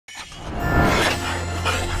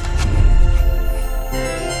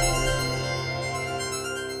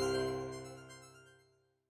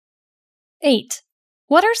8.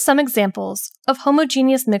 What are some examples of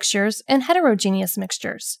homogeneous mixtures and heterogeneous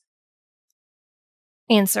mixtures?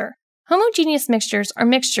 Answer. Homogeneous mixtures are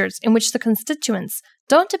mixtures in which the constituents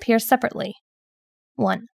don't appear separately.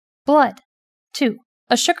 1. Blood. 2.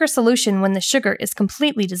 A sugar solution when the sugar is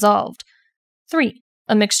completely dissolved. 3.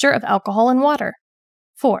 A mixture of alcohol and water.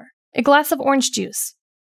 4. A glass of orange juice.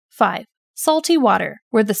 5. Salty water,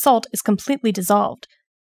 where the salt is completely dissolved.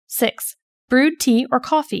 6. Brewed tea or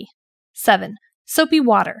coffee. 7. Soapy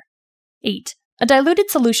water. 8. A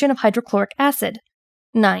diluted solution of hydrochloric acid.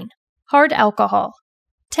 9. Hard alcohol.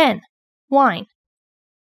 10. Wine.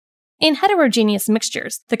 In heterogeneous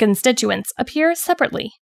mixtures, the constituents appear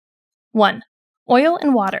separately. 1. Oil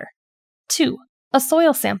and water. 2. A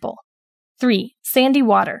soil sample. 3. Sandy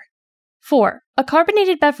water. 4. A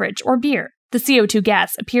carbonated beverage or beer. The CO2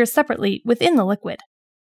 gas appears separately within the liquid.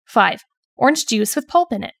 5. Orange juice with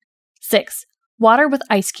pulp in it. 6. Water with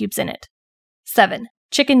ice cubes in it. 7.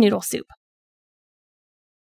 Chicken noodle soup.